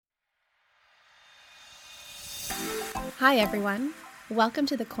Hi everyone, welcome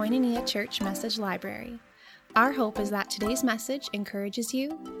to the Koinonia Church Message Library. Our hope is that today's message encourages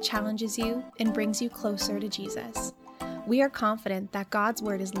you, challenges you, and brings you closer to Jesus. We are confident that God's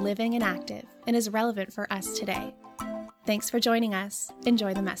Word is living and active and is relevant for us today. Thanks for joining us.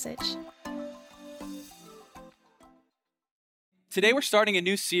 Enjoy the message. Today we're starting a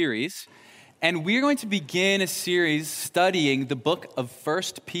new series, and we're going to begin a series studying the book of 1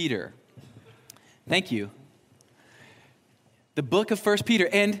 Peter. Thank you. The book of 1 Peter,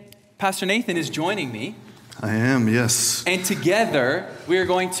 and Pastor Nathan is joining me. I am, yes. And together we are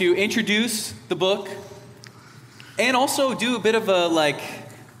going to introduce the book and also do a bit of a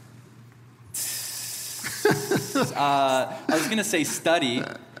I was going to say study,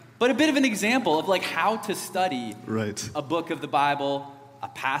 but a bit of an example of how to study a book of the Bible, a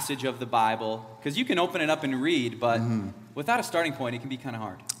passage of the Bible, because you can open it up and read, but without a starting point, it can be kind of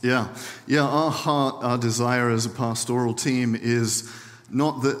hard. Yeah. Our heart, our desire as a pastoral team is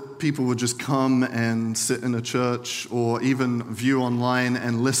not that people would just come and sit in a church or even view online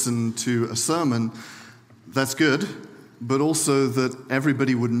and listen to a sermon. That's good, but also that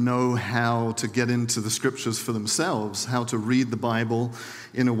everybody would know how to get into the scriptures for themselves, how to read the Bible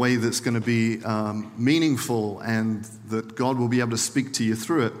in a way that's going to be meaningful and that God will be able to speak to you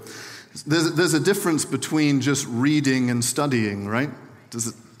through it. There's a difference between just reading and studying, right?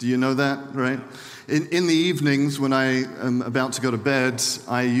 Do you know that, right? In the evenings when I am about to go to bed,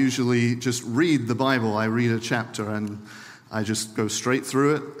 I usually just read the Bible. I read a chapter and I just go straight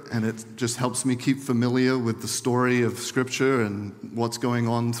through it, and it just helps me keep familiar with the story of Scripture and what's going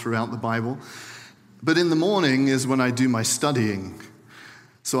on throughout the Bible. But in the morning is when I do my studying.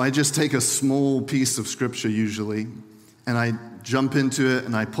 So I just take a small piece of Scripture usually, and I jump into it,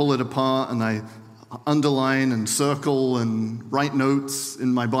 and I pull it apart, and I underline and circle and write notes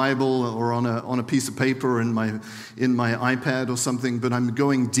in my Bible or on a piece of paper or in my iPad or something, but I'm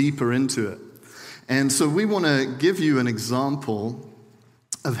going deeper into it. And so we want to give you an example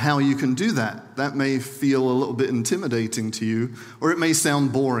of how you can do that. That may feel a little bit intimidating to you, or it may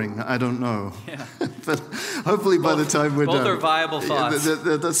sound boring. I don't know. Yeah. But hopefully by the time we're done... Both are viable thoughts.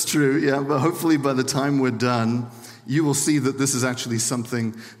 That's true, yeah. But hopefully by the time we're done, you will see that this is actually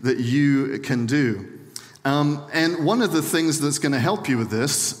something that you can do. And one of the things that's going to help you with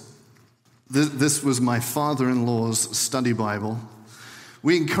this was my father-in-law's study Bible.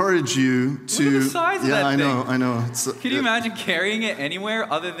 We encourage you to... Look at the size of that thing. I know. Can you imagine carrying it anywhere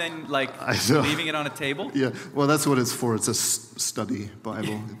other than leaving it on a table? Yeah, well, that's what it's for. It's a study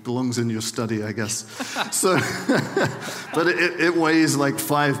Bible. It belongs in your study, I guess. So, but it weighs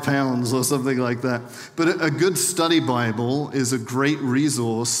 5 pounds or something like that. But a good study Bible is a great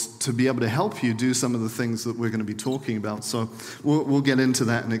resource to be able to help you do some of the things that we're going to be talking about. So we'll get into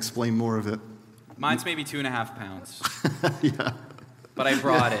that and explain more of it. Mine's maybe 2.5 pounds. Yeah. But I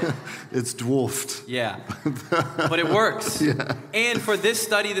brought it. It's dwarfed. Yeah. But it works. Yeah. And for this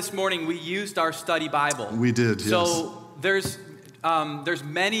study this morning, we used our study Bible. We did, yes. So there's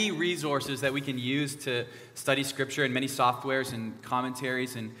many resources that we can use to study Scripture, and many softwares and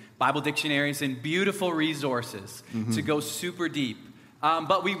commentaries and Bible dictionaries and beautiful resources to go super deep.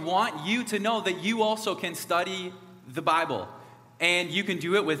 But we want you to know that you also can study the Bible. And you can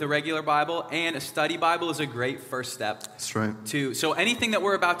do it with a regular Bible, and a study Bible is a great first step. That's right. So anything that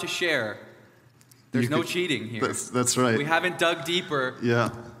we're about to share, there's no cheating here. That's right. We haven't dug deeper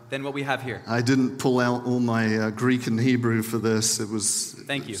than what we have here. I didn't pull out all my Greek and Hebrew for this.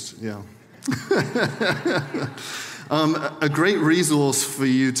 Thank you. Yeah. A great resource for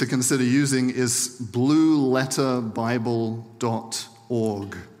you to consider using is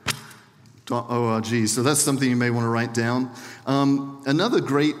blueletterbible.org. .org. So that's something you may want to write down. Another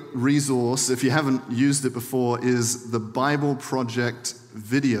great resource, if you haven't used it before, is the Bible Project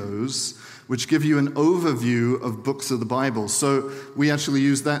videos, which give you an overview of books of the Bible. So we actually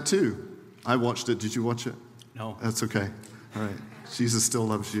use that too. I watched it. Did you watch it? No. That's okay. All right. Jesus still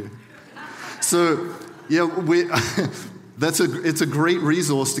loves you. So, yeah, it's a great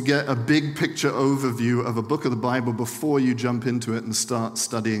resource to get a big picture overview of a book of the Bible before you jump into it and start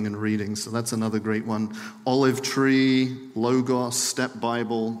studying and reading. So that's another great one. Olive Tree, Logos, Step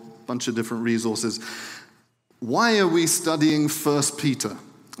Bible, bunch of different resources. Why are we studying 1 Peter?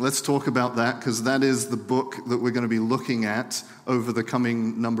 Let's talk about that, because that is the book that we're going to be looking at over the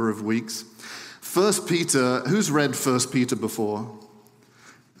coming number of weeks. 1 Peter, who's read 1 Peter before?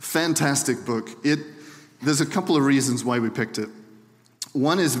 Fantastic book. There's a couple of reasons why we picked it.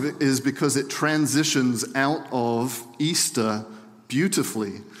 One is because it transitions out of Easter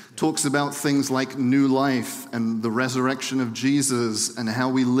beautifully. Talks about things like new life and the resurrection of Jesus and how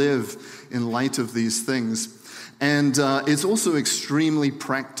we live in light of these things. And it's also extremely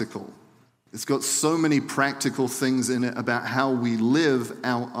practical. It's got so many practical things in it about how we live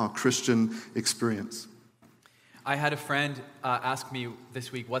out our Christian experience. I had a friend ask me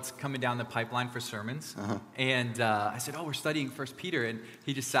this week, what's coming down the pipeline for sermons? And I said, we're studying 1 Peter. And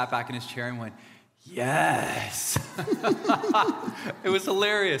he just sat back in his chair and went, yes. It was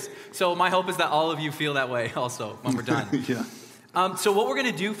hilarious. So my hope is that all of you feel that way also when we're done. Yeah. So what we're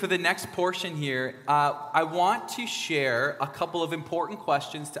going to do for the next portion here, I want to share a couple of important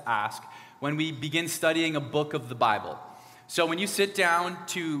questions to ask when we begin studying a book of the Bible. So when you sit down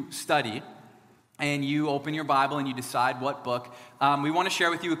to study and you open your Bible and you decide what book, we want to share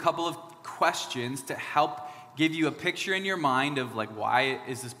with you a couple of questions to help give you a picture in your mind of like, why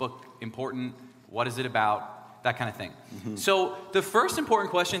is this book important? What is it about? That kind of thing. Mm-hmm. So the first important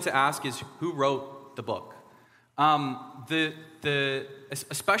question to ask is, who wrote the book?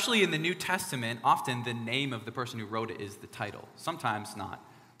 Especially in the New Testament, often the name of the person who wrote it is the title. Sometimes not,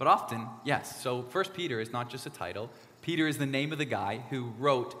 but often, yes. So 1 Peter is not just a title. Peter is the name of the guy who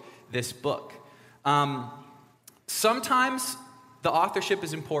wrote this book. Sometimes the authorship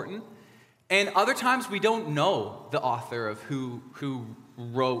is important, and other times we don't know the author of who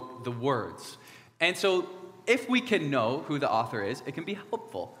wrote the words. And so if we can know who the author is, it can be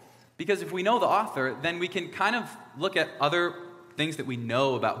helpful. Because if we know the author, then we can kind of look at other things that we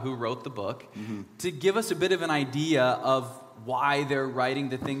know about who wrote the book to give us a bit of an idea of why they're writing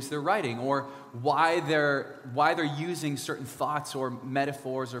the things they're writing, or why they're using certain thoughts or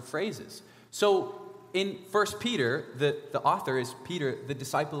metaphors or phrases. So in 1 Peter, the author is Peter, the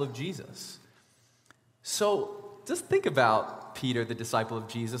disciple of Jesus. So just think about Peter, the disciple of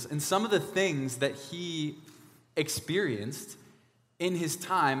Jesus, and some of the things that he experienced in his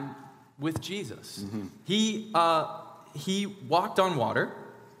time with Jesus. He walked on water.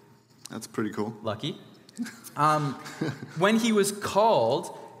 That's pretty cool. Lucky. When he was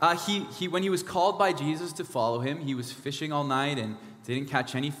called, when he was called by Jesus to follow him, he was fishing all night and didn't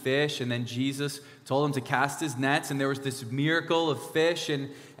catch any fish. And then Jesus told him to cast his nets, and there was this miracle of fish.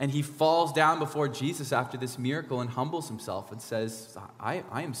 And he falls down before Jesus after this miracle and humbles himself and says, I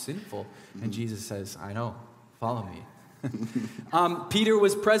am sinful. And Jesus says, I know, follow me. Peter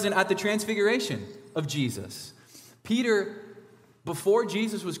was present at the transfiguration of Jesus. Peter, before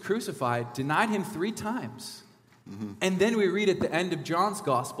Jesus was crucified, denied him 3 times. And then we read at the end of John's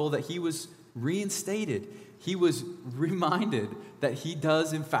gospel that he was reinstated. He was reminded that he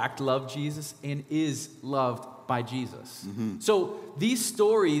does in fact love Jesus and is loved by Jesus. So these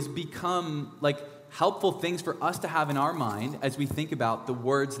stories become like helpful things for us to have in our mind as we think about the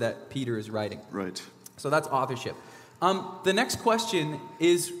words that Peter is writing. Right. So that's authorship. The next question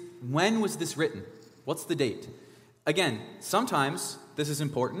is, when was this written? What's the date? Again, sometimes this is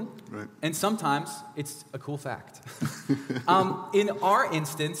important, right, and sometimes it's a cool fact. In our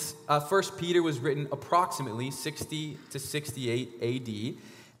instance, 1 Peter was written approximately 60 to 68 AD,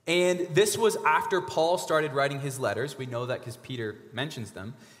 and this was after Paul started writing his letters. We know that because Peter mentions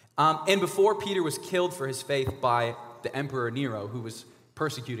them. And before Peter was killed for his faith by the Emperor Nero, who was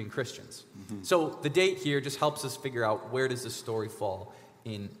persecuting Christians. So the date here just helps us figure out where does this story fall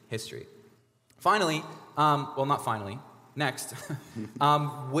in history. Finally, next,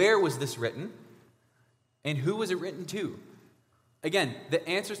 where was this written and who was it written to? Again, the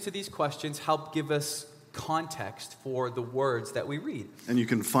answers to these questions help give us context for the words that we read. And you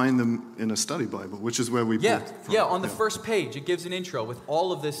can find them in a study Bible, which is where we pulled from. Yeah, on the first page, it gives an intro with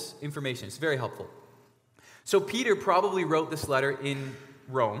all of this information. It's very helpful. So Peter probably wrote this letter in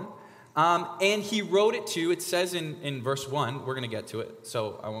Rome, and he wrote it to, it says in verse 1, we're going to get to it,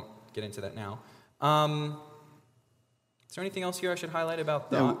 so I won't get into that now. Is there anything else here I should highlight about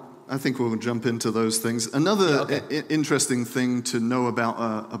that? Yeah, I think we'll jump into those things. Another interesting thing to know about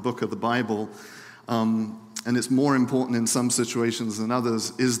a book of the Bible, and it's more important in some situations than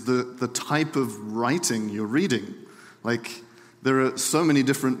others, is the type of writing you're reading. Like, there are so many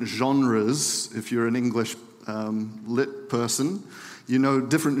different genres. If you're an English lit person, you know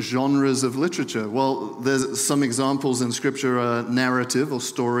different genres of literature. Well, there's some examples in Scripture: narrative or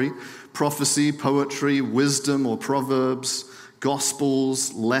story, prophecy, poetry, wisdom or proverbs,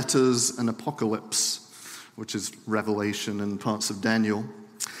 gospels, letters, and apocalypse, which is Revelation and parts of Daniel.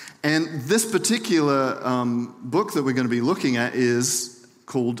 And this particular book that we're going to be looking at is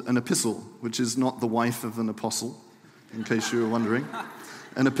called an epistle, which is not the wife of an apostle, in case you were wondering.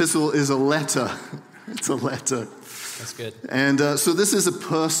 An epistle is a letter. It's a letter. That's good. And so this is a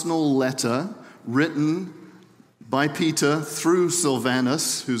personal letter written by Peter through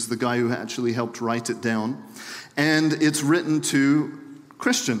Silvanus, who's the guy who actually helped write it down. And it's written to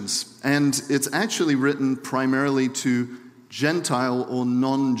Christians. And it's actually written primarily to Gentile or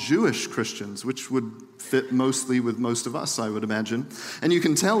non-Jewish Christians, which would fit mostly with most of us, I would imagine. And you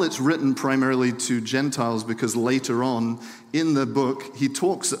can tell it's written primarily to Gentiles because later on in the book, he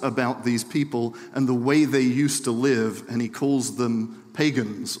talks about these people and the way they used to live, and he calls them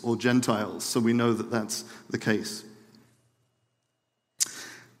pagans or Gentiles. So we know that that's the case.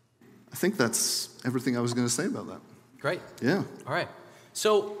 I think that's everything I was going to say about that. Great. Yeah. All right.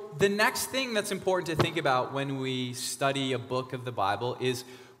 So the next thing that's important to think about when we study a book of the Bible is,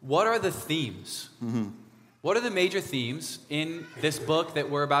 what are the themes? Mm-hmm. What are the major themes in this book that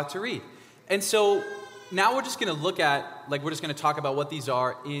we're about to read? And so now we're just going to we're just going to talk about what these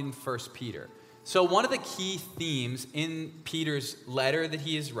are in 1 Peter. So one of the key themes in Peter's letter that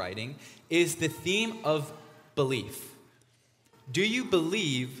he is writing is the theme of belief. Do you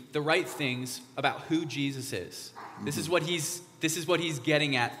believe the right things about who Jesus is? Mm-hmm. This is what he's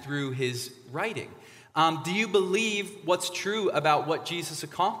getting at through his writing. Do you believe what's true about what Jesus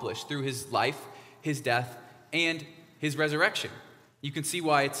accomplished through his life, his death, and his resurrection? You can see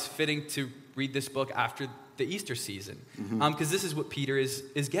why it's fitting to read this book after the Easter season, because this is what Peter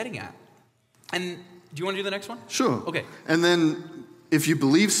is getting at. And do you want to do the next one? Sure. Okay. And then if you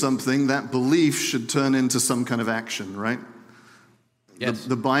believe something, that belief should turn into some kind of action, right? Yes.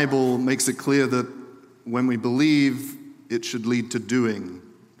 The Bible makes it clear that when we believe, it should lead to doing.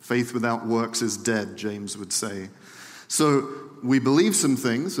 Faith without works is dead, James would say. So we believe some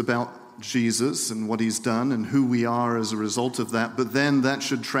things about Jesus and what he's done and who we are as a result of that, but then that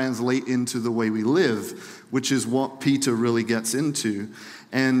should translate into the way we live, which is what Peter really gets into.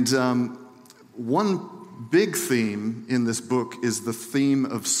 And one big theme in this book is the theme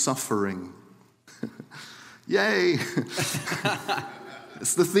of suffering. Yay!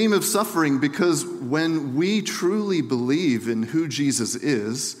 It's the theme of suffering because when we truly believe in who Jesus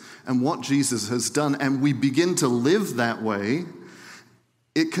is and what Jesus has done, and we begin to live that way,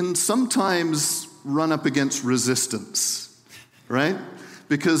 it can sometimes run up against resistance, right?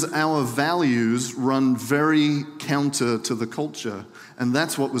 Because our values run very counter to the culture. And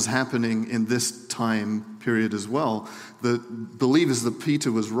that's what was happening in this time period as well. The believers that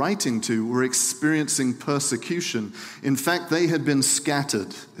Peter was writing to were experiencing persecution. In fact, they had been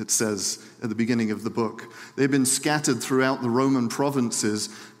scattered, it says at the beginning of the book. They'd been scattered throughout the Roman provinces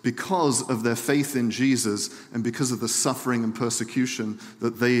because of their faith in Jesus and because of the suffering and persecution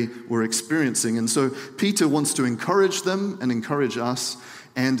that they were experiencing. And so Peter wants to encourage them and encourage us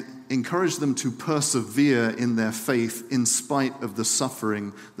and encourage them to persevere in their faith in spite of the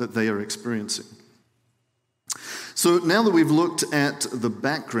suffering that they are experiencing. So now that we've looked at the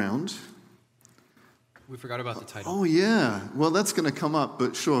background... We forgot about the title. Oh, yeah. Well, that's going to come up,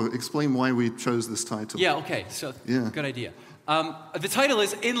 but sure, explain why we chose this title. Yeah, okay. So, Good idea. The title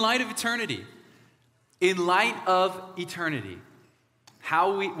is In Light of Eternity. In light of eternity.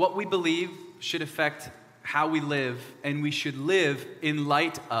 What we believe should affect how we live, and we should live in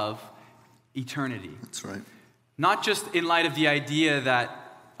light of eternity. That's right. Not just in light of the idea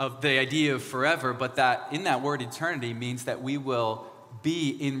of forever, but that in that word eternity means that we will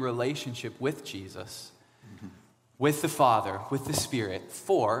be in relationship with Jesus, with the Father, with the Spirit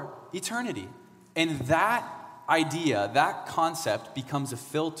for eternity. And that idea, that concept becomes a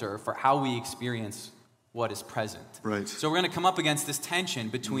filter for how we experience what is present. Right. So we're going to come up against this tension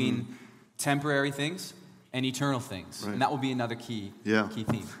between temporary things and eternal things. Right. And that will be another key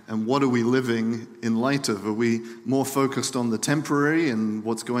theme. And what are we living in light of? Are we more focused on the temporary and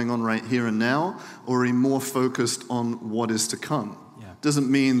what's going on right here and now? Or are we more focused on what is to come? Yeah. Doesn't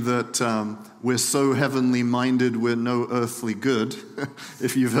mean that we're so heavenly minded we're no earthly good.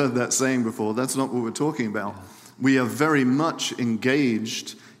 If you've heard that saying before, that's not what we're talking about. Yeah. We are very much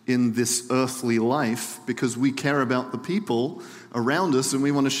engaged in this earthly life because we care about the people around us and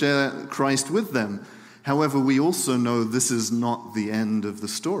we want to share Christ with them. However, we also know this is not the end of the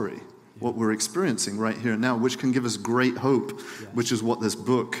story, what we're experiencing right here and now, which can give us great hope, which is what this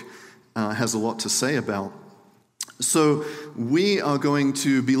book has a lot to say about. So we are going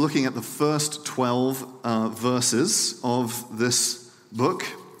to be looking at the first 12 verses of this book,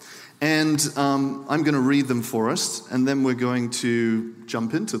 and I'm going to read them for us, and then we're going to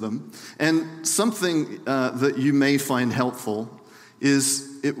jump into them. And something that you may find helpful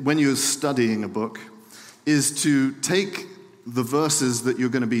is when you're studying a book, is to take the verses that you're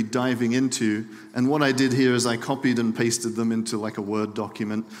going to be diving into, and what I did here is I copied and pasted them into like a Word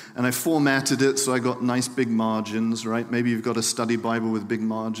document, and I formatted it so I got nice big margins, right? Maybe you've got a study Bible with big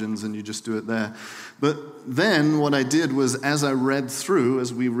margins and you just do it there. But then what I did was as I read through,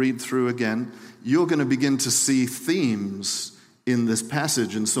 as we read through again, you're going to begin to see themes in this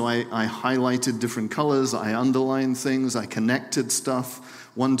passage. And so I highlighted different colors, I underlined things, I connected stuff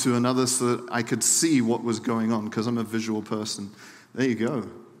one to another so that I could see what was going on, because I'm a visual person. There you go.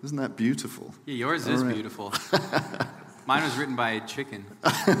 Isn't that beautiful? Yeah, yours is beautiful. Mine was written by a chicken.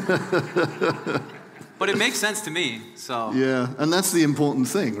 But it makes sense to me, so. Yeah, and that's the important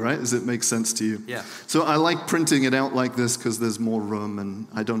thing, right? Is it makes sense to you. Yeah. So I like printing it out like this because there's more room, and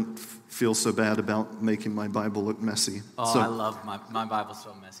I don't feel so bad about making my Bible look messy. Oh, so, I love my Bible's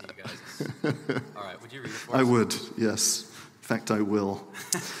so messy, you guys. All right, would you read it for us? I would, yes. In fact, I will.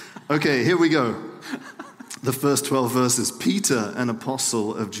 Okay, here we go. The first 12 verses. Peter, an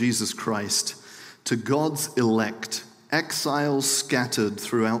apostle of Jesus Christ, to God's elect, exiles scattered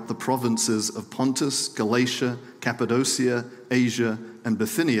throughout the provinces of Pontus, Galatia, Cappadocia, Asia, and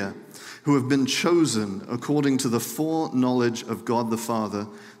Bithynia, who have been chosen according to the foreknowledge of God the Father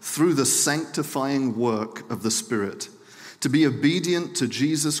through the sanctifying work of the Spirit, to be obedient to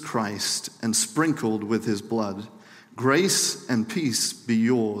Jesus Christ and sprinkled with his blood. Grace and peace be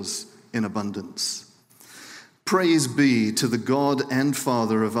yours in abundance. Praise be to the God and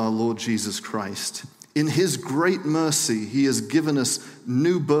Father of our Lord Jesus Christ. In his great mercy, he has given us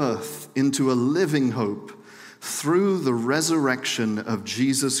new birth into a living hope through the resurrection of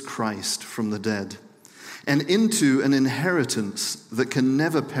Jesus Christ from the dead, and into an inheritance that can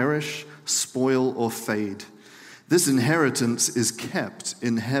never perish, spoil, or fade. This inheritance is kept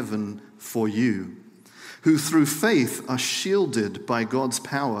in heaven for you, who through faith are shielded by God's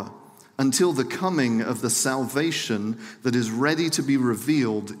power until the coming of the salvation that is ready to be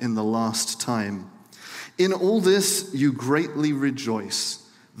revealed in the last time. In all this you greatly rejoice,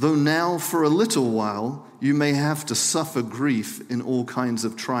 though now for a little while you may have to suffer grief in all kinds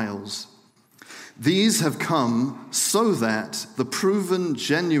of trials. These have come so that the proven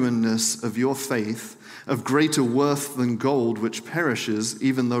genuineness of your faith, of greater worth than gold which perishes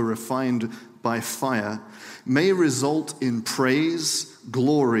even though refined by fire, may result in praise,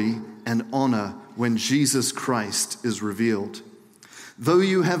 glory, and honor when Jesus Christ is revealed. Though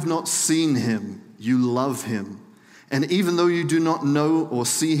you have not seen him, you love him. And even though you do not know or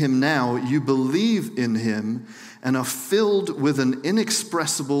see him now, you believe in him and are filled with an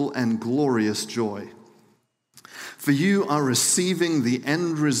inexpressible and glorious joy. For you are receiving the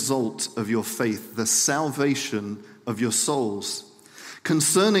end result of your faith, the salvation of your souls.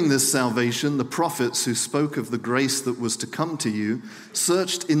 Concerning this salvation, the prophets who spoke of the grace that was to come to you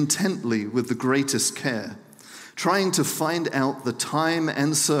searched intently with the greatest care, trying to find out the time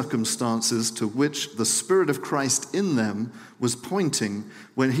and circumstances to which the Spirit of Christ in them was pointing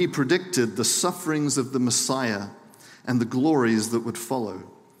when he predicted the sufferings of the Messiah and the glories that would follow.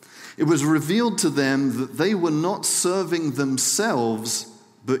 It was revealed to them that they were not serving themselves,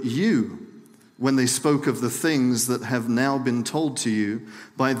 but you, when they spoke of the things that have now been told to you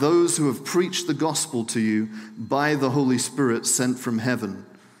by those who have preached the gospel to you by the Holy Spirit sent from heaven.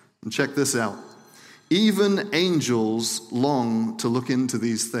 And check this out. Even angels long to look into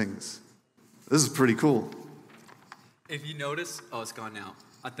these things. This is pretty cool. If you notice, it's gone now.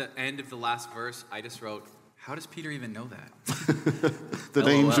 At the end of the last verse, I just wrote, how does Peter even know that? that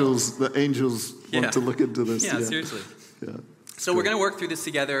angels want to look into this. Yeah, seriously. Yeah. So we're going to work through this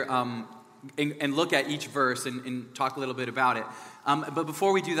together and look at each verse and talk a little bit about it. But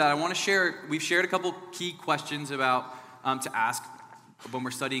before we do that, I want to share, we've shared a couple key questions about to ask when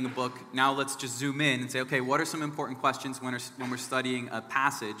we're studying a book. Now let's just zoom in and say, okay, what are some important questions when we're studying a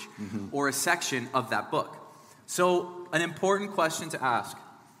passage or a section of that book? So an important question to ask: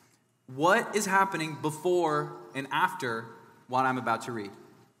 what is happening before and after what I'm about to read?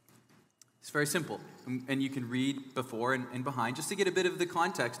 It's very simple. And you can read before and behind just to get a bit of the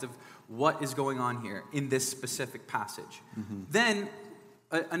context of what is going on here in this specific passage. Then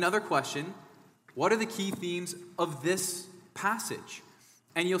another question: what are the key themes of this passage?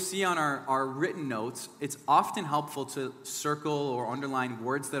 And you'll see on our written notes, it's often helpful to circle or underline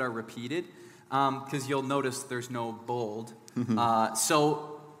words that are repeated, because you'll notice there's no bold.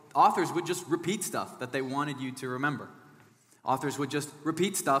 So authors would just repeat stuff that they wanted you to remember. Authors would just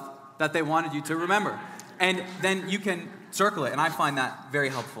repeat stuff that they wanted you to remember. And then you can circle it, and I find that very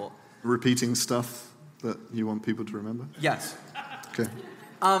helpful. Repeating stuff that you want people to remember? Yes. Okay.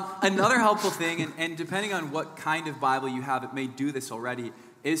 Another helpful thing, and depending on what kind of Bible you have, it may do this already,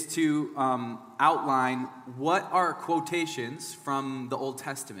 is to outline what are quotations from the Old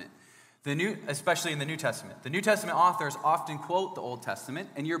Testament. Especially in the New Testament. The New Testament authors often quote the Old Testament,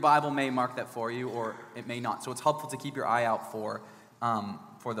 and your Bible may mark that for you, or it may not. So it's helpful to keep your eye out for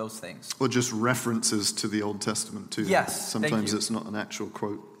those things. Or just references to the Old Testament too. Yes, sometimes it's not an actual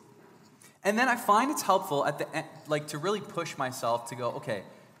quote. And then I find it's helpful at the end, like to really push myself to go, okay,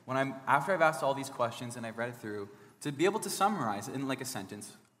 after I've asked all these questions and I've read it through, to be able to summarize in like a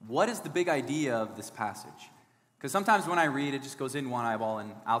sentence, what is the big idea of this passage? Because sometimes when I read, it just goes in one eyeball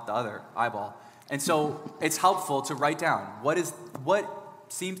and out the other eyeball. And so it's helpful to write down what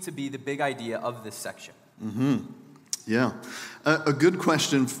seems to be the big idea of this section. Mm-hmm. Yeah. A good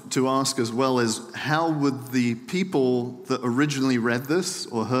question to ask as well is, how would the people that originally read this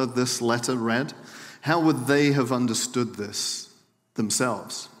or heard this letter read, how would they have understood this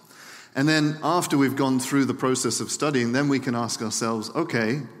themselves? And then after we've gone through the process of studying, then we can ask ourselves,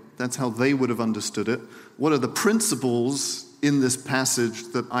 okay, that's how they would have understood it. What are the principles in this passage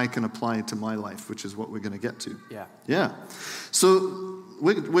that I can apply to my life, which is what we're going to get to. Yeah. So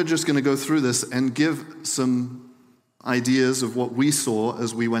we're just going to go through this and give some ideas of what we saw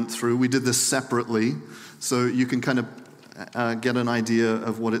as we went through. We did this separately, so you can kind of get an idea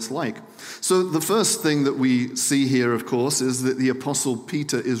of what it's like. So the first thing that we see here, of course, is that the Apostle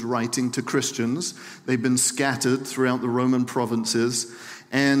Peter is writing to Christians. They've been scattered throughout the Roman provinces.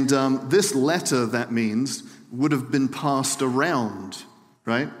 And this letter, that means, would have been passed around,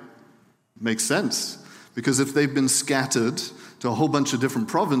 right? Makes sense. Because if they've been scattered to a whole bunch of different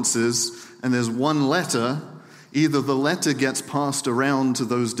provinces, and there's one letter, either the letter gets passed around to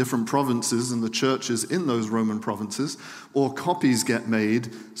those different provinces and the churches in those Roman provinces, or copies get made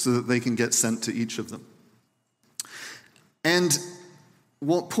so that they can get sent to each of them. And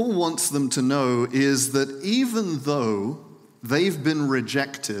what Paul wants them to know is that even though they've been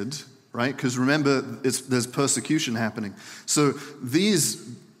rejected, right? Because remember, there's persecution happening. So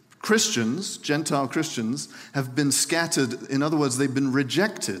these Christians, Gentile Christians, have been scattered. In other words, they've been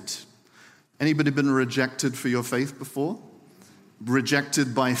rejected. Anybody been rejected for your faith before?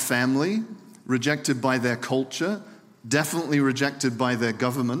 Rejected by family, rejected by their culture, definitely rejected by their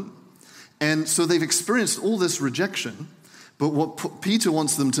government. And so they've experienced all this rejection. But what Peter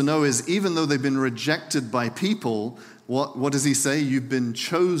wants them to know is, even though they've been rejected by people, what does he say? You've been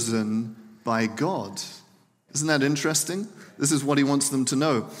chosen by God. Isn't that interesting? This is what he wants them to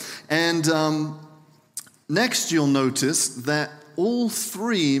know. And next you'll notice that all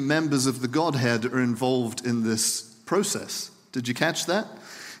three members of the Godhead are involved in this process. Did you catch that?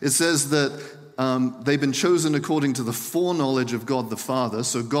 It says that they've been chosen according to the foreknowledge of God the Father.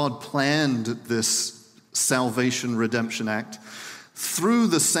 So God planned this salvation redemption act through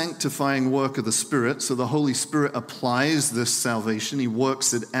the sanctifying work of the Spirit. So the Holy Spirit applies this salvation. He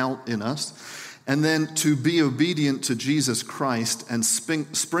works it out in us. And then to be obedient to Jesus Christ and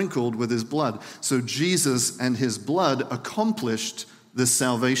sprinkled with his blood. So Jesus and his blood accomplished this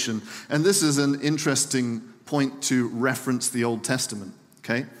salvation. And this is an interesting point to reference the Old Testament,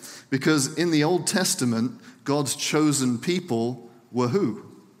 okay? Because in the Old Testament, God's chosen people were who?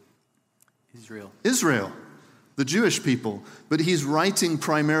 Israel, the Jewish people. But he's writing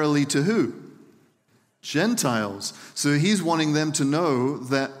primarily to who? Gentiles. So he's wanting them to know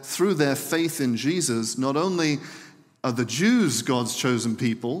that through their faith in Jesus, not only are the Jews God's chosen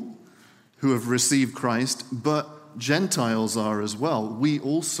people who have received Christ, but Gentiles are as well. We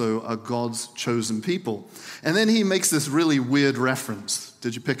also are God's chosen people. And then he makes this really weird reference.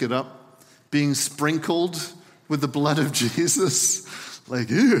 Did you pick it up? Being sprinkled with the blood of Jesus. Like,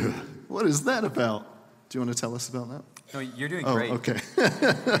 ew, what is that about? Do you want to tell us about that? No, you're doing great. Okay.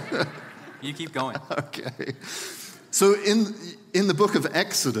 You keep going. Okay. So in the book of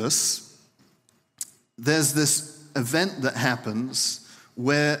Exodus, there's this event that happens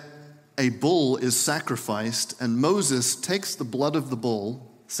where a bull is sacrificed, and Moses takes the blood of the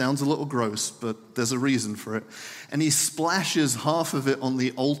bull. Sounds a little gross, but there's a reason for it. And he splashes half of it on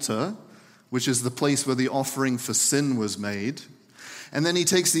the altar, which is the place where the offering for sin was made. And then he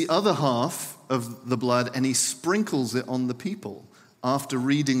takes the other half of the blood and he sprinkles it on the people after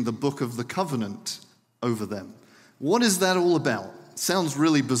reading the book of the covenant over them. What is that all about? It sounds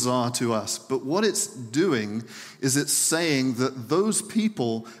really bizarre to us, but what it's doing is it's saying that those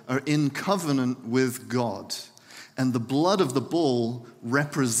people are in covenant with God, and the blood of the bull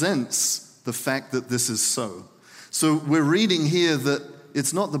represents the fact that this is so. So we're reading here that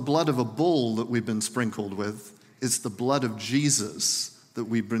it's not the blood of a bull that we've been sprinkled with, it's the blood of Jesus that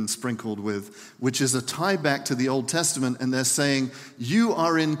we've been sprinkled with, which is a tie back to the Old Testament, and they're saying, you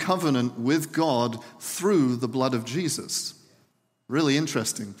are in covenant with God through the blood of Jesus. Really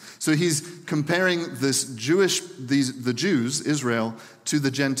interesting. So he's comparing the Jews, Israel, to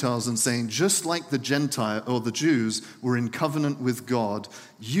the Gentiles and saying, just like the the Jews were in covenant with God,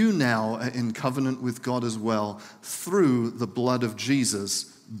 you now are in covenant with God as well through the blood of Jesus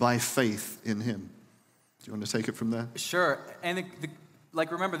by faith in him. Do you want to take it from there? Sure. And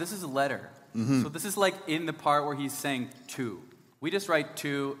like, remember, this is a letter. So this is like in the part where he's saying to. We just write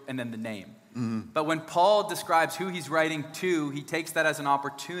to and then the name. But when Paul describes who he's writing to, he takes that as an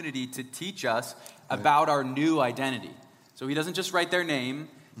opportunity to teach us about our new identity. So he doesn't just write their name.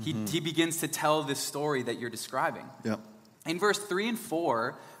 He begins to tell this story that you're describing. Yeah. In verse 3 and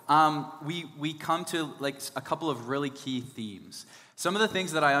 4, we come to like a couple of really key themes. Some of the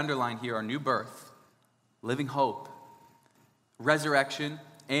things that I underline here are new birth, living hope, resurrection,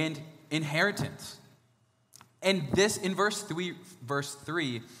 and inheritance. And this, in verse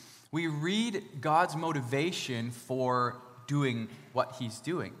 3, we read God's motivation for doing what he's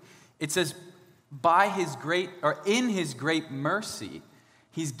doing. It says, in his great mercy,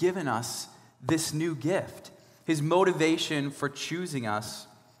 he's given us this new gift. His motivation for choosing us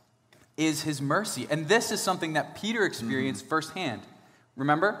is his mercy. And this is something that Peter experienced firsthand.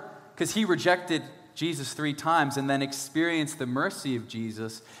 Remember? Because he rejected Jesus 3 times and then experienced the mercy of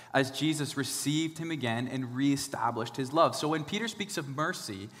Jesus as Jesus received him again and reestablished his love. So when Peter speaks of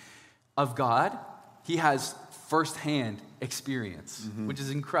mercy of God, he has firsthand experience, which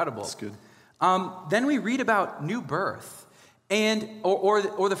is incredible. That's good. Then we read about new birth and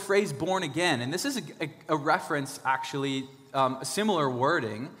or the phrase born again. And this is a reference, actually, a similar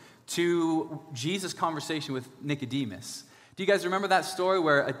wording to Jesus' conversation with Nicodemus. Do you guys remember that story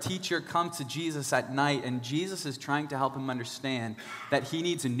where a teacher comes to Jesus at night and Jesus is trying to help him understand that he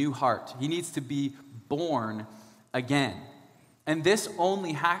needs a new heart. He needs to be born again. And this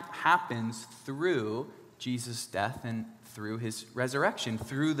only happens through Jesus' death and through his resurrection,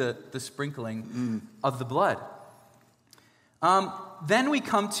 through the sprinkling of the blood. Then we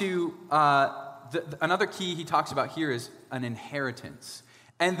come to another key he talks about here is an inheritance.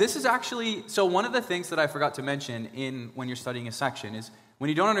 And this is actually, so one of the things that I forgot to mention when you're studying a section is when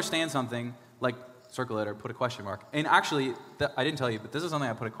you don't understand something, like circle it or put a question mark. And actually, I didn't tell you, but this is something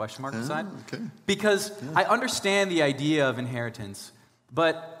I put a question mark beside. Okay. Because I understand the idea of inheritance,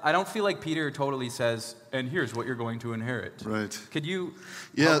 but I don't feel like Peter totally says, and here's what you're going to inherit. Right. Could you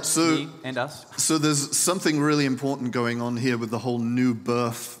help me and us? So there's something really important going on here with the whole new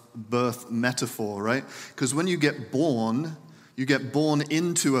birth metaphor, right? Because when you get born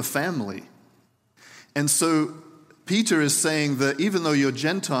into a family. And so Peter is saying that even though you're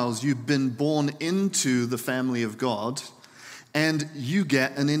Gentiles, you've been born into the family of God, and you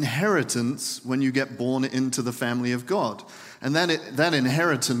get an inheritance when you get born into the family of God. And that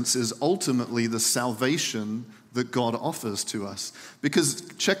inheritance is ultimately the salvation that God offers to us. Because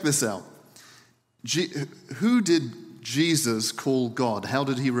check this out. Who did Jesus call God? How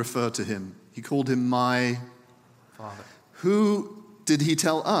did he refer to him? He called him my Father. Who did he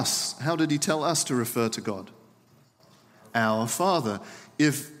tell us? How did he tell us to refer to God? Our Father.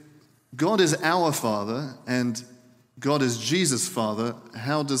 If God is our Father and God is Jesus' Father,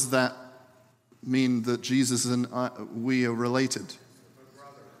 how does that mean that Jesus and we are related?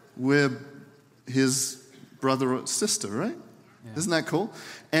 We're his brother or sister, right? Yeah. Isn't that cool?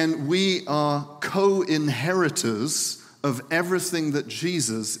 And we are co-inheritors of everything that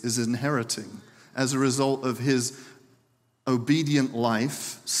Jesus is inheriting as a result of his obedient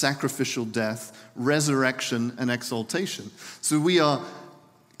life, sacrificial death, resurrection, and exaltation. So we are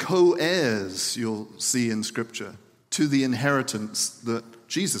co-heirs, you'll see in Scripture, to the inheritance that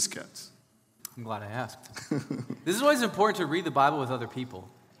Jesus gets. I'm glad I asked. This is why it's important to read the Bible with other people.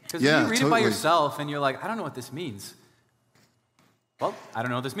 Because when you read it by yourself and you're like, I don't know what this means. Well, I don't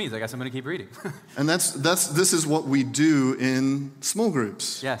know what this means. I guess I'm going to keep reading. And this is what we do in small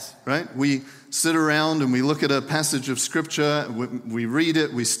groups. Yes. Right? We sit around and we look at a passage of Scripture, we read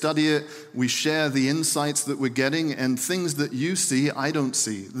it, we study it, we share the insights that we're getting, and things that you see, I don't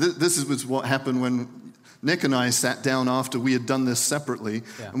see. This was what happened when Nick and I sat down after we had done this separately,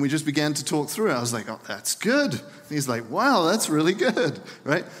 and we just began to talk through it. I was like, oh, that's good. And he's like, wow, that's really good.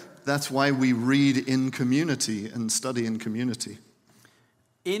 Right? That's why we read in community and study in community.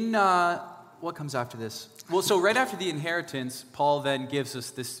 In what comes after this? Well, so right after the inheritance, Paul then gives us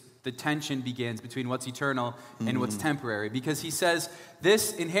the tension begins between what's eternal and what's temporary, because he says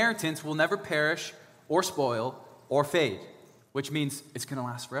this inheritance will never perish or spoil or fade, which means it's going to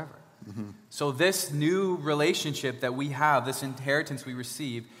last forever. So this new relationship that we have, this inheritance we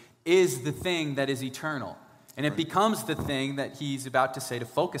receive, is the thing that is eternal. And it becomes the thing that he's about to say to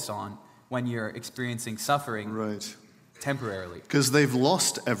focus on when you're experiencing suffering. Right. Temporarily. Because they've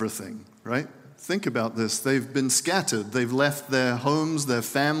lost everything, right? Think about this. They've been scattered. They've left their homes, their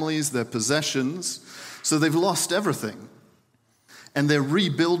families, their possessions. So they've lost everything. And they're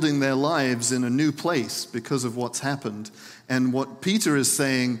rebuilding their lives in a new place because of what's happened. And what Peter is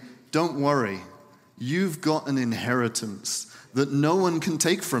saying, don't worry. you've got an inheritance that no one can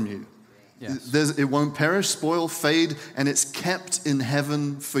take from you. Yes. It won't perish, spoil, fade, and it's kept in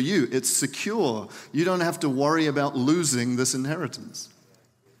heaven for you. It's secure. You don't have to worry about losing this inheritance.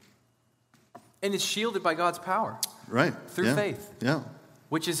 And it's shielded by God's power. Right. Through faith. Yeah.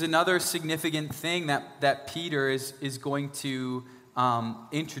 Which is another significant thing that Peter is going to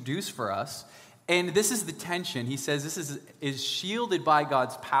introduce for us. And this is the tension. He says this is shielded by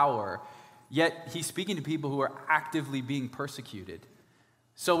God's power, yet he's speaking to people who are actively being persecuted.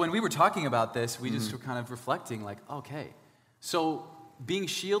 So when we were talking about this, we just were kind of reflecting like, okay, so being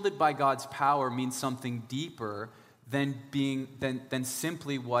shielded by God's power means something deeper than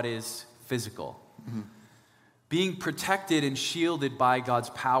simply what is physical. Mm-hmm. Being protected and shielded by God's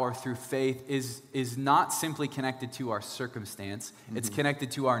power through faith is not simply connected to our circumstance. Mm-hmm. It's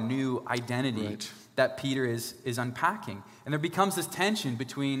connected to our new identity that Peter is unpacking. And there becomes this tension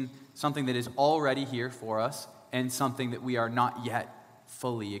between something that is already here for us and something that we are not yet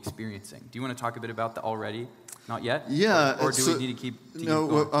fully experiencing. Do you want to talk a bit about the already, not yet? Yeah. Or do we need to keep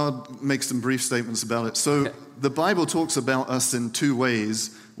going? I'll make some brief statements about it. So The Bible talks about us in two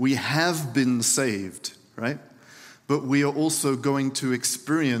ways. We have been saved, right? But we are also going to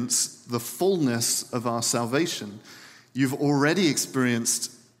experience the fullness of our salvation. You've already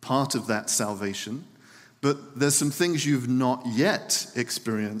experienced part of that salvation, but there's some things you've not yet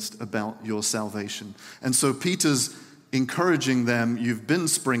experienced about your salvation. And so Peter's encouraging them, you've been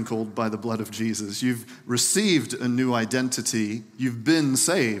sprinkled by the blood of Jesus. You've received a new identity. You've been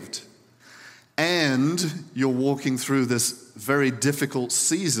saved. And you're walking through this very difficult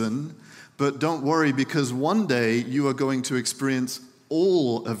season. But don't worry, because one day you are going to experience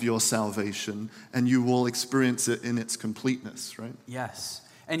all of your salvation, and you will experience it in its completeness, right? Yes.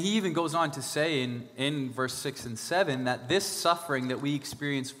 And he even goes on to say in verse 6 and 7 that this suffering that we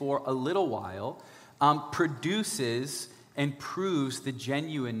experience for a little while produces and proves the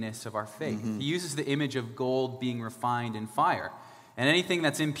genuineness of our faith. Mm-hmm. He uses the image of gold being refined in fire. And anything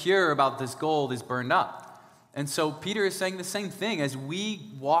that's impure about this gold is burned up. And so Peter is saying the same thing. As we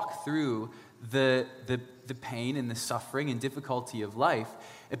walk through the pain and the suffering and difficulty of life,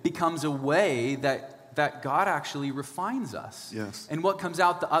 it becomes a way that God actually refines us. Yes. And what comes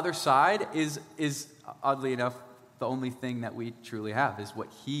out the other side is oddly enough, the only thing that we truly have is what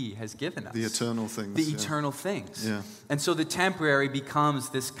he has given us. The eternal things. The eternal things. Yeah. And so the temporary becomes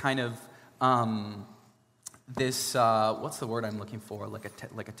this kind of, what's the word I'm looking for? Like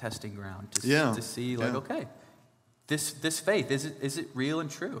a testing ground to see, like, okay, this faith, is it real and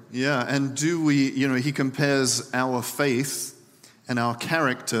true? Yeah, and do we, he compares our faith and our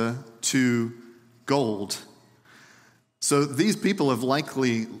character to gold. So these people have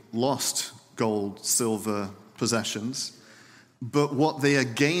likely lost gold, silver, possessions, but what they are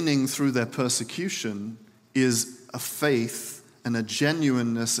gaining through their persecution is a faith and a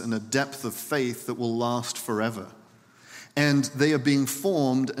genuineness and a depth of faith that will last forever. And they are being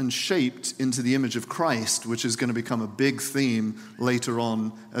formed and shaped into the image of Christ, which is going to become a big theme later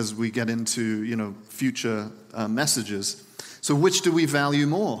on as we get into, future messages. So which do we value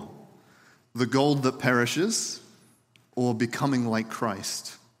more? The gold that perishes or becoming like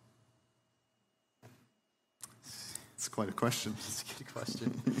Christ? It's quite a question. It's a good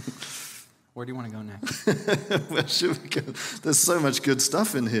question. Where do you want to go next? Where should we go? There's so much good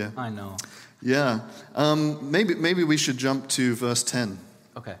stuff in here. I know. Yeah. Maybe we should jump to verse 10.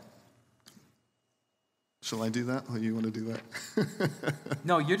 Okay. Shall I do that, or you want to do that?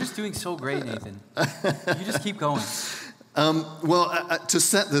 No, you're just doing so great, Nathan. You just keep going. To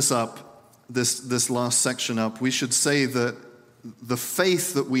set this up, this last section up, we should say that the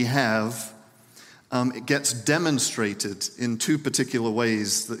faith that we have it gets demonstrated in two particular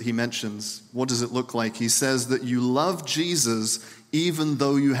ways that he mentions. What does it look like? He says that you love Jesus even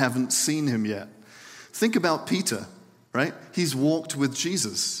though you haven't seen him yet. Think about Peter, right? He's walked with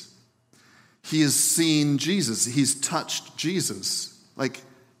Jesus. He has seen Jesus. He's touched Jesus, like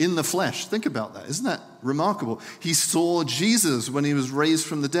in the flesh. Think about that. Isn't that remarkable? He saw Jesus when he was raised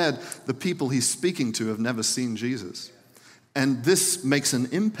from the dead. The people he's speaking to have never seen Jesus. And this makes an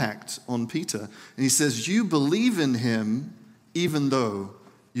impact on Peter. And he says, you believe in him even though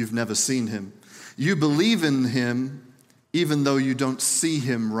you've never seen him. You believe in him even though you don't see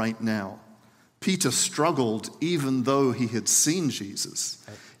him right now. Peter struggled even though he had seen Jesus,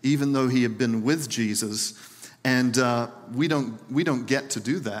 even though he had been with Jesus. And we don't get to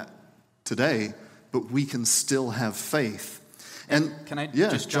do that today, but we can still have faith. And can I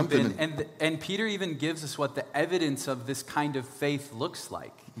just jump in? And Peter even gives us what the evidence of this kind of faith looks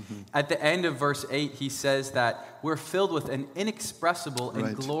like. Mm-hmm. At the end of verse 8, he says that we're filled with an inexpressible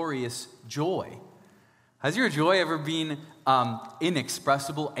and glorious joy. Has your joy ever been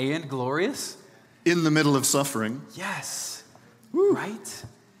inexpressible and glorious? In the middle of suffering. Yes. Woo. Right?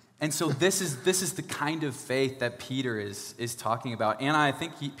 And so this is the kind of faith that Peter is talking about. And I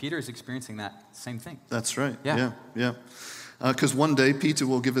think Peter is experiencing that same thing. That's right. Yeah. Because one day Peter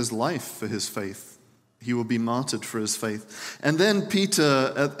will give his life for his faith. He will be martyred for his faith. And then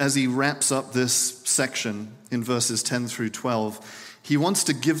Peter, as he wraps up this section in verses 10 through 12, he wants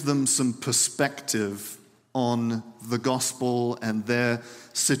to give them some perspective on the gospel and their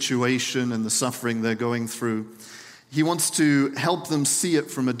situation and the suffering they're going through. He wants to help them see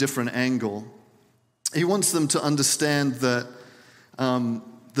it from a different angle. He wants them to understand that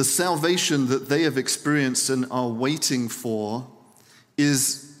the salvation that they have experienced and are waiting for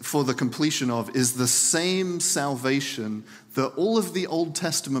the completion of, is the same salvation that all of the Old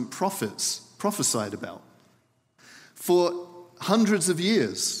Testament prophets prophesied about. For hundreds of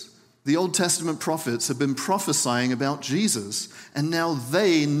years, the Old Testament prophets have been prophesying about Jesus, and now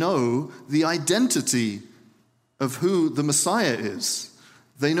they know the identity of who the Messiah is.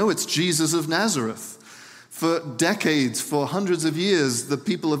 They know it's Jesus of Nazareth. For decades, for hundreds of years, the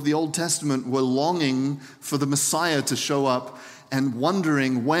people of the Old Testament were longing for the Messiah to show up and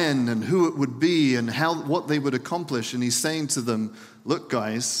wondering when and who it would be and what they would accomplish. And he's saying to them, look,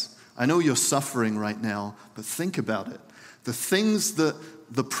 guys, I know you're suffering right now, but think about it. The things that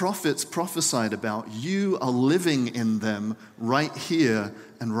the prophets prophesied about, you are living in them right here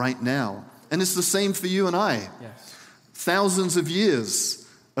and right now. And it's the same for you and I. Yes. Thousands of years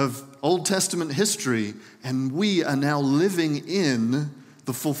of Old Testament history, and we are now living in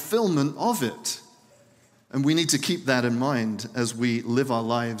the fulfillment of it. And we need to keep that in mind as we live our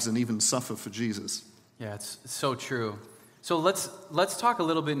lives and even suffer for Jesus. Yeah, it's so true. So let's talk a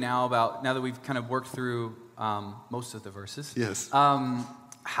little bit now that we've kind of worked through most of the verses. Yes.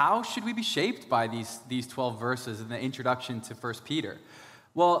 How should we be shaped by these 12 verses in the introduction to 1 Peter?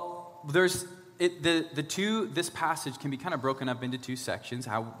 Well, this passage can be kind of broken up into two sections: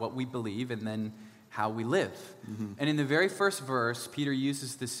 what we believe and then how we live. Mm-hmm. And in the very first verse, Peter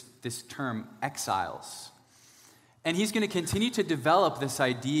uses this term, exiles. And he's going to continue to develop this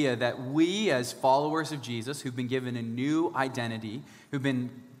idea that we, as followers of Jesus, who've been given a new identity, who've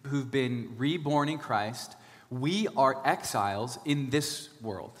been reborn in Christ, we are exiles in this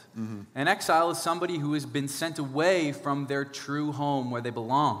world. Mm-hmm. An exile is somebody who has been sent away from their true home where they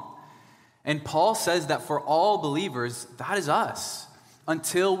belong. And Paul says that for all believers, that is us,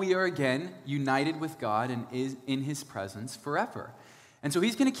 until we are again united with God and is in his presence forever. And so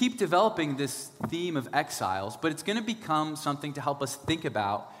he's going to keep developing this theme of exiles, but it's going to become something to help us think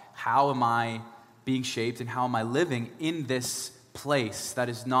about, how am I being shaped and how am I living in this place that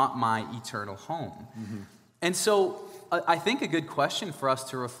is not my eternal home? Mm-hmm. And so I think a good question for us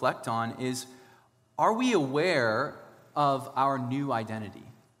to reflect on is, are we aware of our new identity?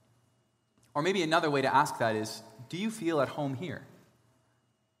 Or maybe another way to ask that is, do you feel at home here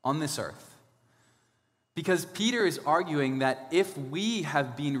on this earth? Because Peter is arguing that if we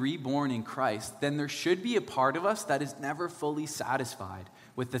have been reborn in Christ, then there should be a part of us that is never fully satisfied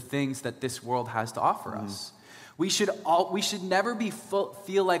with the things that this world has to offer us. We should never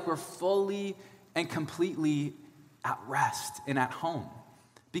feel like we're fully and completely at rest and at home.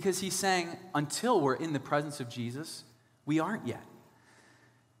 Because he's saying, until we're in the presence of Jesus, we aren't yet.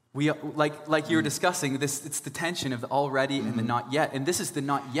 We like you were discussing this. It's the tension of the already and the not yet, and this is the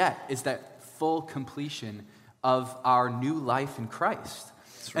not yet, is that full completion of our new life in Christ.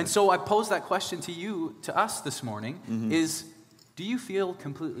 Right. And so I pose that question to us this morning: is, do you feel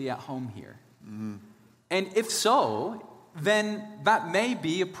completely at home here? Mm-hmm. And if so, then that may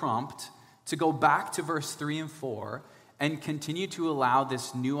be a prompt to go back to verse 3 and 4 and continue to allow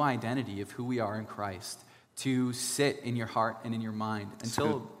this new identity of who we are in Christ to sit in your heart and in your mind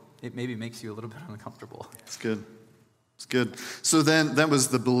until it maybe makes you a little bit uncomfortable. It's good. It's good. So then that was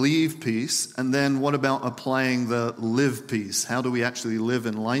the believe piece. And then what about applying the live piece? How do we actually live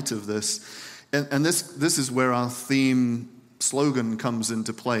in light of this? And this is where our theme slogan comes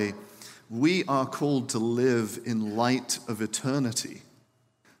into play. We are called to live in light of eternity,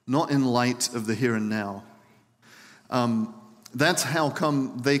 not in light of the here and now. That's how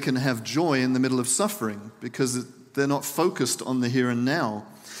come they can have joy in the middle of suffering, because they're not focused on the here and now.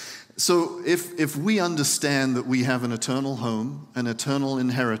 So if we understand that we have an eternal home, an eternal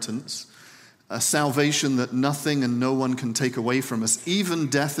inheritance, a salvation that nothing and no one can take away from us, even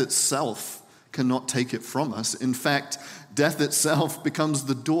death itself cannot take it from us. In fact, death itself becomes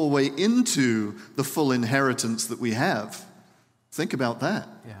the doorway into the full inheritance that we have. Think about that.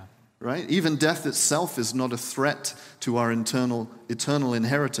 Yeah. Right? Even death itself is not a threat to our eternal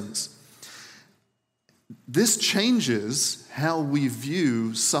inheritance. this changes how we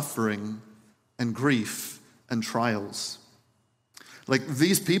view suffering and grief and trials. Like,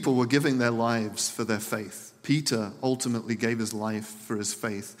 these people were giving their lives for their faith. Peter ultimately gave his life for his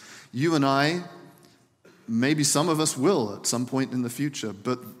faith. You and I, maybe some of us will at some point in the future,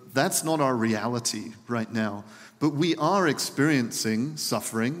 but that's not our reality right now. But we are experiencing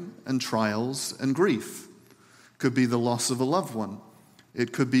suffering and trials and grief. Could be the loss of a loved one.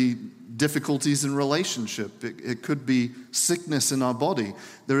 It could be difficulties in relationship. It could be sickness in our body.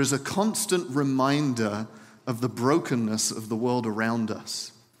 There is a constant reminder of the brokenness of the world around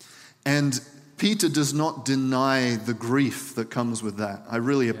us. And Peter does not deny the grief that comes with that. I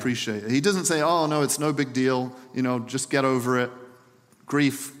really appreciate it. He doesn't say, oh, no, it's no big deal. Just get over it.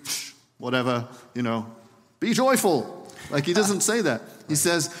 Grief, whatever, be joyful. Like, he doesn't say that. He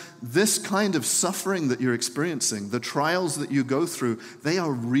says, this kind of suffering that you're experiencing, the trials that you go through, they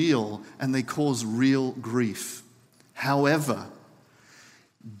are real and they cause real grief. However,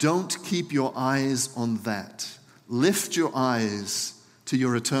 don't keep your eyes on that. Lift your eyes to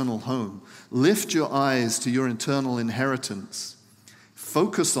your eternal home. Lift your eyes to your eternal inheritance.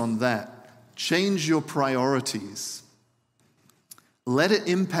 Focus on that. Change your priorities. Let it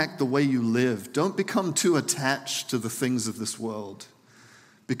impact the way you live. Don't become too attached to the things of this world.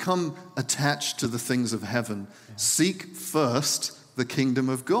 Become attached to the things of heaven. Seek first the kingdom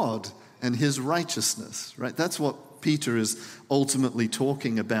of God and his righteousness, right? That's what Peter is ultimately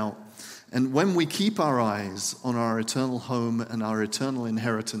talking about. And when we keep our eyes on our eternal home and our eternal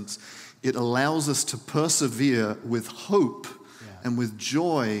inheritance, it allows us to persevere with hope and with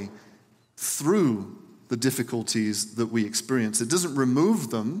joy through the difficulties that we experience. It doesn't remove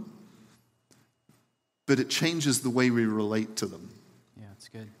them, but it changes the way we relate to them. Yeah, it's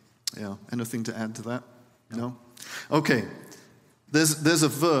good. Yeah. Anything to add to that? No? Okay. There's a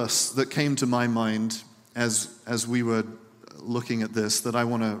verse that came to my mind as we were looking at this that I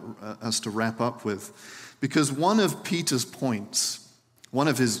want us to wrap up with. Because one of Peter's points, one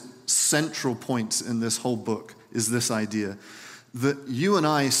of his central points in this whole book is this idea that you and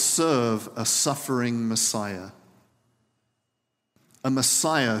I serve a suffering Messiah. A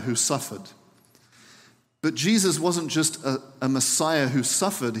Messiah who suffered. But Jesus wasn't just a Messiah who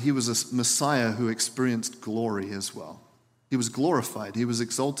suffered, he was a Messiah who experienced glory as well. He was glorified, he was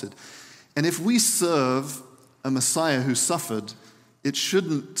exalted. And if we serve a Messiah who suffered, it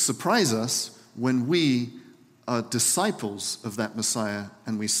shouldn't surprise us when we are disciples of that Messiah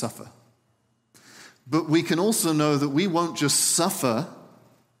and we suffer. But we can also know that we won't just suffer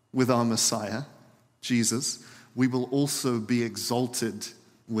with our Messiah, Jesus, we will also be exalted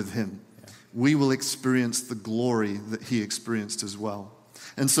with him. We will experience the glory that he experienced as well.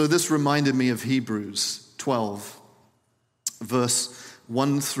 And so this reminded me of Hebrews 12, verse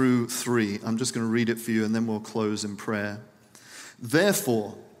 1 through 3. I'm just going to read it for you and then we'll close in prayer.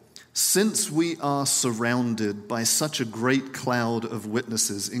 Therefore, since we are surrounded by such a great cloud of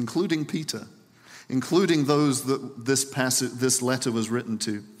witnesses, including Peter, including those that this letter was written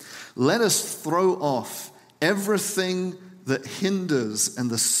to, let us throw off everything that hinders and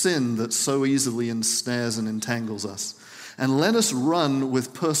the sin that so easily ensnares and entangles us, and let us run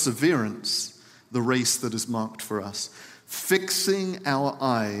with perseverance the race that is marked for us, fixing our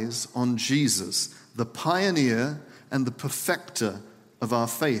eyes on Jesus, the pioneer and the perfecter of our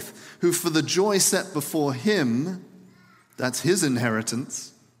faith, who for the joy set before him, that's his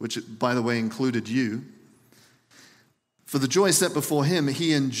inheritance, which by the way included you, for the joy set before him,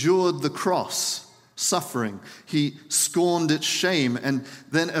 he endured the cross, suffering. He scorned its shame, and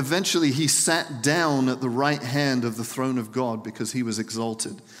then eventually he sat down at the right hand of the throne of God because he was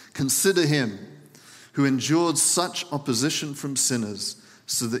exalted. Consider him who endured such opposition from sinners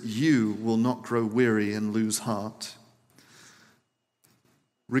so that you will not grow weary and lose heart.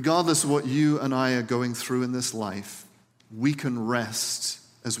 Regardless of what you and I are going through in this life, we can rest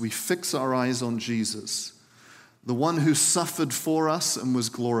as we fix our eyes on Jesus, the one who suffered for us and was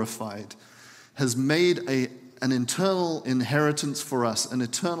glorified, has made an eternal inheritance for us, an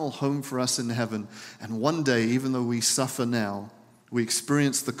eternal home for us in heaven. And one day, even though we suffer now, we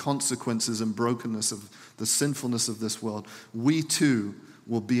experience the consequences and brokenness of the sinfulness of this world, we too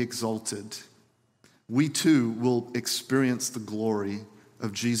will be exalted. We too will experience the glory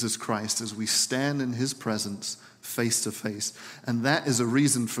of Jesus Christ as we stand in his presence face to face. And that is a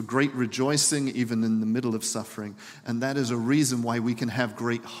reason for great rejoicing even in the middle of suffering. And that is a reason why we can have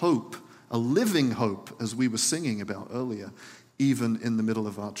great hope, a living hope, as we were singing about earlier, even in the middle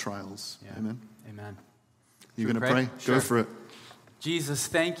of our trials. Yeah. Amen? Amen. You going to pray? Sure. Go for it. Jesus,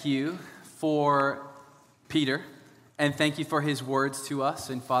 thank you for Peter And thank you for his words to us.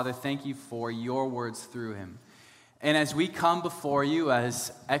 And Father, thank you for your words through him. And as we come before you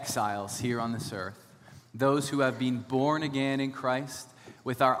as exiles here on this earth, those who have been born again in Christ,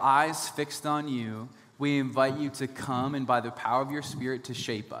 with our eyes fixed on you, we invite you to come and by the power of your Spirit to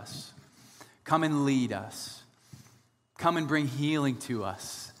shape us. Come and lead us. Come and bring healing to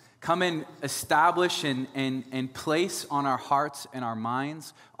us. Come and establish and place on our hearts and our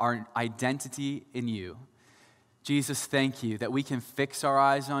minds our identity in you. Jesus, thank you that we can fix our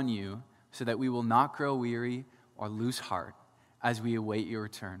eyes on you so that we will not grow weary or lose heart as we await your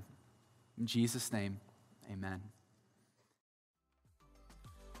return. In Jesus' name, amen.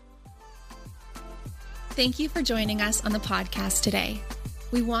 Thank you for joining us on the podcast today.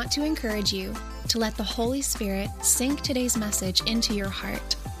 We want to encourage you to let the Holy Spirit sink today's message into your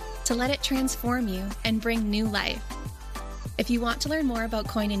heart, to let it transform you and bring new life. If you want to learn more about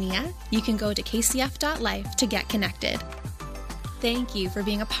Koinonia, you can go to kcf.life to get connected. Thank you for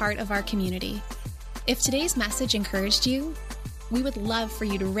being a part of our community. If today's message encouraged you, we would love for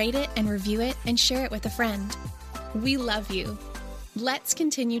you to rate it and review it and share it with a friend. We love you. Let's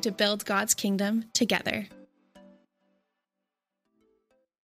continue to build God's kingdom together.